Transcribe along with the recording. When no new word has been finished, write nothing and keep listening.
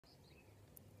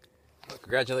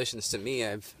Congratulations to me.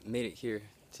 I've made it here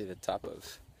to the top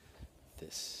of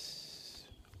this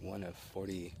one of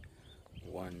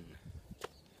 41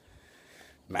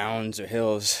 mounds or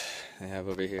hills I have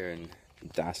over here in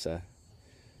Dassa.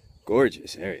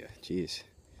 Gorgeous area. Jeez.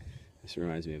 This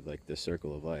reminds me of like the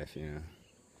circle of life, you know.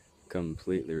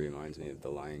 Completely reminds me of the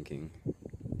Lion King.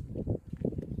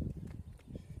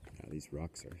 These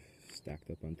rocks are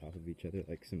stacked up on top of each other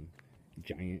like some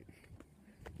giant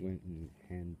went and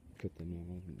hand put them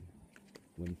all in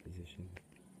one position.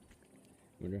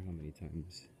 I wonder how many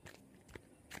times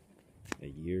a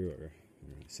year or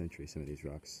a century some of these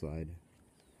rocks slide.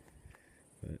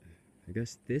 But I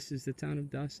guess this is the town of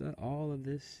Dassa. All of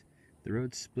this, the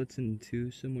road splits in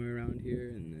two somewhere around here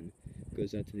and then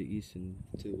goes out to the east and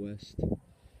to the west.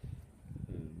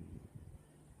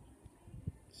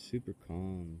 Super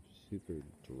calm, super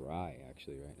dry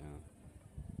actually right now.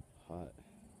 Hot.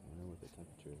 I don't know what the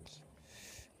temperature is.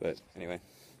 But anyway,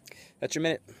 that's your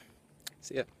minute.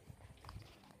 See ya.